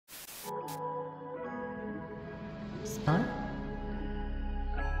Spot?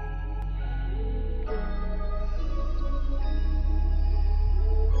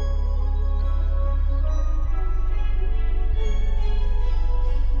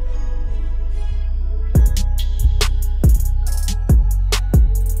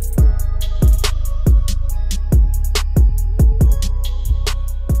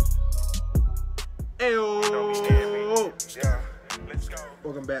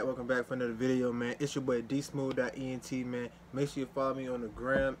 Welcome back for another video, man. It's your boy Dsmooth.Ent, man. Make sure you follow me on the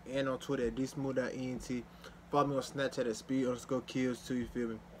gram and on Twitter at Dsmooth.Ent. Follow me on Snapchat at speed_kills too, you feel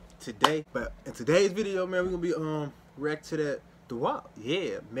me? In today's video, man, we're gonna be react to the WAP.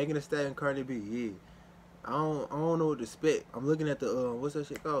 Yeah, Megan Thee Stallion, Cardi B. Yeah. I don't know what to expect. I'm looking at the what's that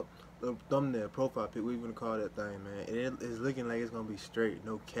shit called? The thumbnail profile pic, what you gonna call that thing, man. And it's looking like it's gonna be straight,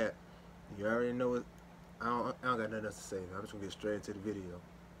 no cap. You already know it. I don't got nothing else to say. I'm just gonna get straight into the video.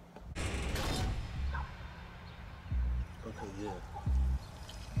 Okay, yeah.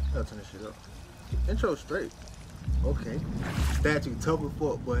 Gotta turn this shit up. Intro straight. Okay. Statue tough as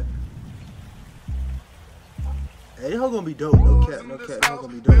fuck, but hey, this hoe gonna be dope. No cap, no cap. This hoe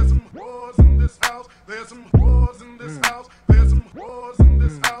gonna be dope.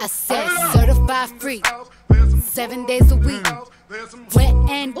 I said certified free, 7 days a week. Wet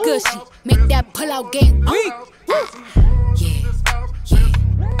and gushy, make that pull-out game weak.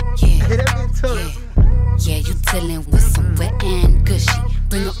 Yeah, you dealing with some wet and gushy.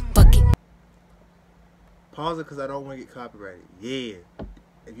 Bring a bucket. Pause it because I don't want to get copyrighted. Yeah.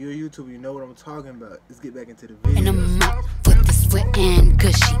 If you're a YouTuber, you know what I'm talking about. Let's get back into the video. And I'm out for this wet and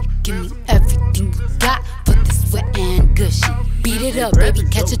gushy. Give me everything you got for this wet and gushy. Beat it up, baby,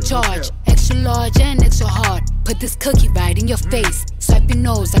 catch a charge. Extra large and extra hard. Put this cookie right in your face. Swipe your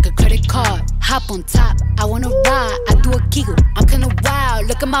nose like a credit card. Hop on top, I wanna ride. I do a giggle, I'm kinda wild.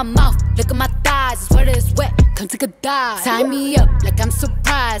 Look at my mouth, look at my thighs. It's wet, it's wet, come take a dive. Tie me up like I'm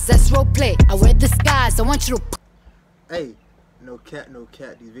surprised. That's roleplay, I wear disguise. I want you to hey, no cat, no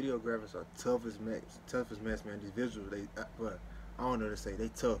cat. These videographers are tough as mess, man. These visuals, but I don't know what to say. They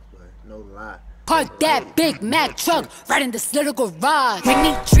tough, but no lie. park that Big Mac truck right in this little garage. Make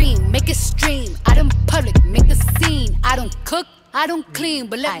me dream, make it stream. Out in public, make a scene. I don't cook, I don't clean,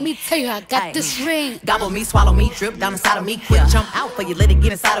 but let me tell you, I got this ring. Gobble me, swallow me, drip down inside of me. Quick jump out for you, let it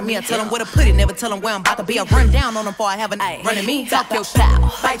get inside of me. I tell them where to put it, never tell them where I'm about to be. I run down on them before I have a running me. Talk your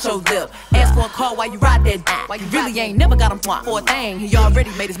pal, bite your lip. Ask for a call while you ride that. Why you really ain't never got him for a thing. He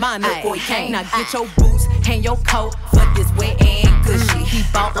already made his mind up before he came. Now get your boots, hang your coat for this wet and gushy. He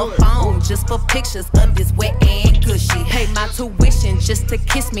bought a phone just for pictures of this wet and gushy. Pay my tuition just to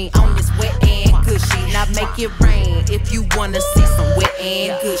kiss me on this wet and gushy. Now make it rain if you wanna see some wet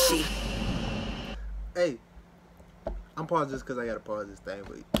and gushy. Hey, I'm pausing just because I gotta pause this thing,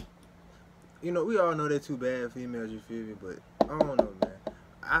 but you know, we all know they're too bad females, you feel me? But I don't know, man.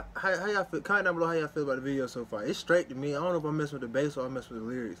 How y'all feel? Comment down below how y'all feel about the video so far. It's straight to me. I don't know if I'm messing with the bass or I'm messing with the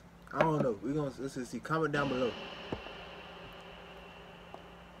lyrics. I don't know. Let's just see. Comment down below.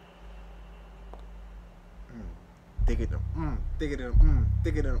 Thicker than thicker than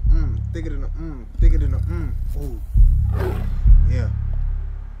thicker than thicker than thicker than ooh. Yeah.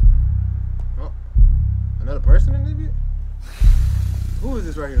 Oh, another person in this bit? Who is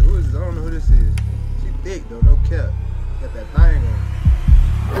this right here? Who is this? I don't know who this is. She thick though, no cap. Got that thing on.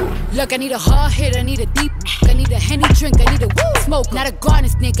 Look, I need a hard hit, I need a deep, I need a Henny drink, I need a smoke, not a garden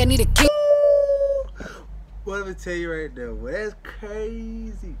snake, I need a kick. Well, let me tell you right there, boy, that's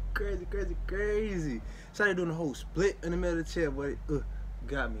crazy, crazy. Started doing the whole split in the middle of the chair, boy.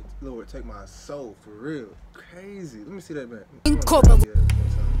 Got me. Lord, take my soul for real. Crazy. Let me see that, man. Incorporate. Look at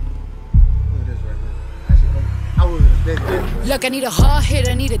this right here. Actually, I wasn't expecting that. Look, I need a hard hit,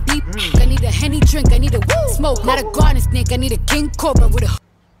 I need a deep, I need a Henny drink, I need a smoke, not a garden snake, I need a king cobra with a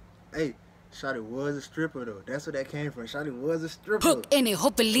hey. Shawty was a stripper though. That's where that came from. Shawty was a stripper. Hook in it,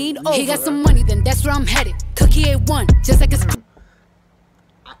 hope it lean over. He got some money, then that's where I'm headed. Cookie A1, just like it's.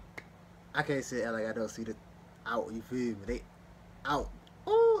 I can't say it like I don't see the out. You feel me? They out.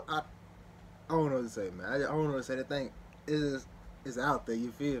 Oh, I don't know what to say, man. I don't know what to say. The thing is out there.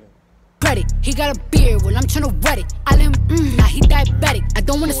 You feel me? Ready. He got a beard. Well, I'm trying to wet it. I let him. Now he diabetic. I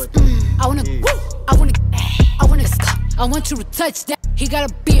don't wanna. I wanna. I want you to touch that. He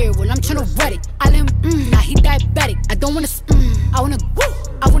got a beard, well I'm tryna wet it. I let him, now he diabetic. I don't wanna, I wanna.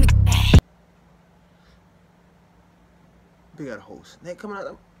 We got a whole snake coming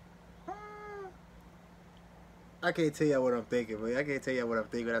out. I can't tell y'all what I'm thinking, but I can't tell y'all what I'm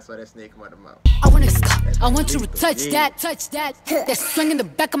thinking when I saw that snake come out of the mouth. I want you to touch that. That swing in the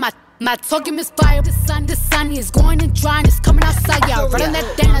back of my talking misfire. The sun is going and drying. It's coming outside, y'all. Right on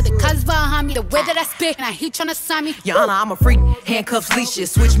that down, the Buzz behind me, the way that I spit, and he tryna sign me. Your Honor, I'm a freak. Handcuffs,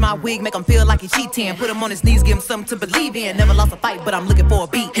 leashes. Switch my wig, make him feel like he cheating. Put him on his knees, give him something to believe in. Never lost a fight, but I'm looking for a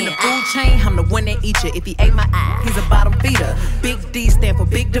beat. In the food chain, I'm the one that eat you. If he ate my eye, he's a bottom feeder. Big D stand for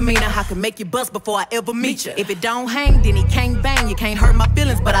big demeanor. I can make you bust before I ever meet you. If it don't hang, then he can't bang. You can't hurt my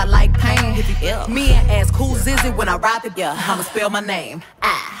feelings, but I like pain. If he ill, me and ask who's is it when I ride the yeah, I'ma spell my name.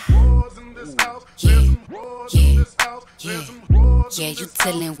 Yeah, yeah, yeah. Yeah, you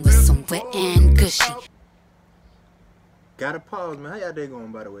dealing with some wet and gushy. Gotta pause, man. How y'all day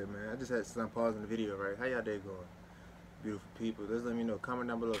going, by the way, man? I just had some pause in the video, right? How y'all day going? Beautiful people. Just let me know. Comment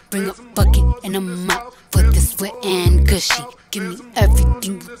down below. Bring a bucket and a mop for this wet and gushy. Give me everything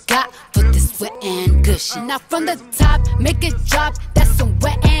you got for this wet and gushy. Now from the top, make it drop. That's some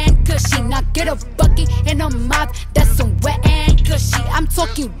wet and gushy. Now get a bucket and a mop. That's some wet and gushy. I'm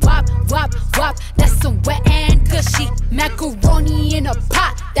talking wop, wop, wop. That's some wet and gushy. Macaroni in a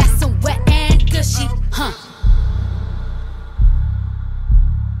pot. That's some wet and gushy. Huh.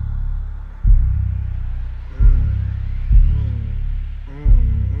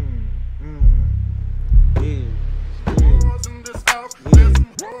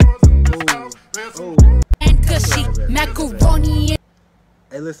 And gushy, macaroni.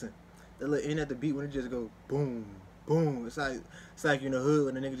 Hey, listen, that little end at the beat when it just go boom, boom. It's like you in the hood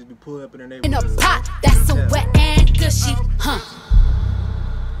when the nigga just be pulling up in the neighborhood. In a pot, that's some wet and gushy, huh?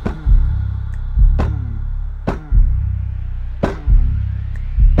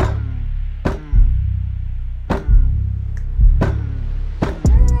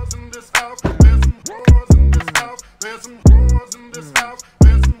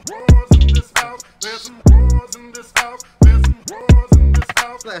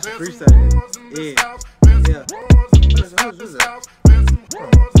 Slash freestyle. Yeah. Yeah. Who's that?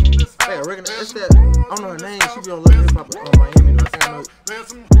 Hey, I reckon that's that. I don't know her name. She be on Love Hip Hop on Miami. Though. I think I know.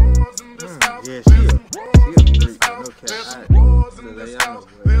 Yeah, she a freak. No cap. Alright.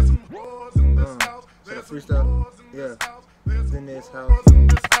 So the freestyle. Yeah. It's in this house.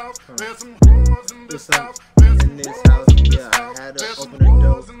 It's in this house. Yeah, I had to open the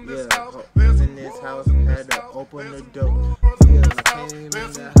door. Yeah. It's in this house. I had to open the door. Yeah, I came in the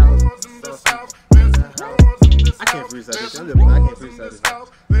house. Saw something in the house. I can't freestyle this. I can't freestyle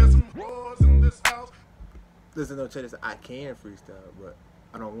this. Listen, don't check this. I can freestyle, but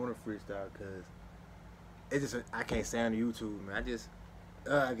I don't want to freestyle because it's just I can't say on YouTube, man.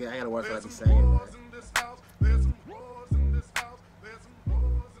 I gotta watch what I be saying, man.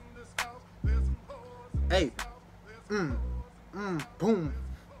 Hey, boom.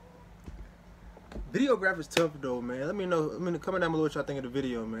 Videography's tough though, man. Let me know. Comment down below what y'all think of the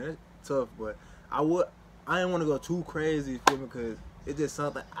video, man. It's tough, but I didn't want to go too crazy, you feel me? Cause it's just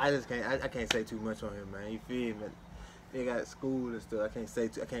something I can't say too much on here, man. You feel me? They got school and stuff.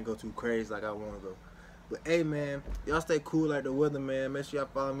 I can't go too crazy like I want to go. But hey, man, y'all stay cool like the weather, man. Make sure y'all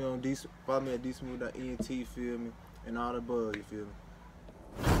follow me on follow me at Dsmooth.Ent, feel me, and all the above, you feel me.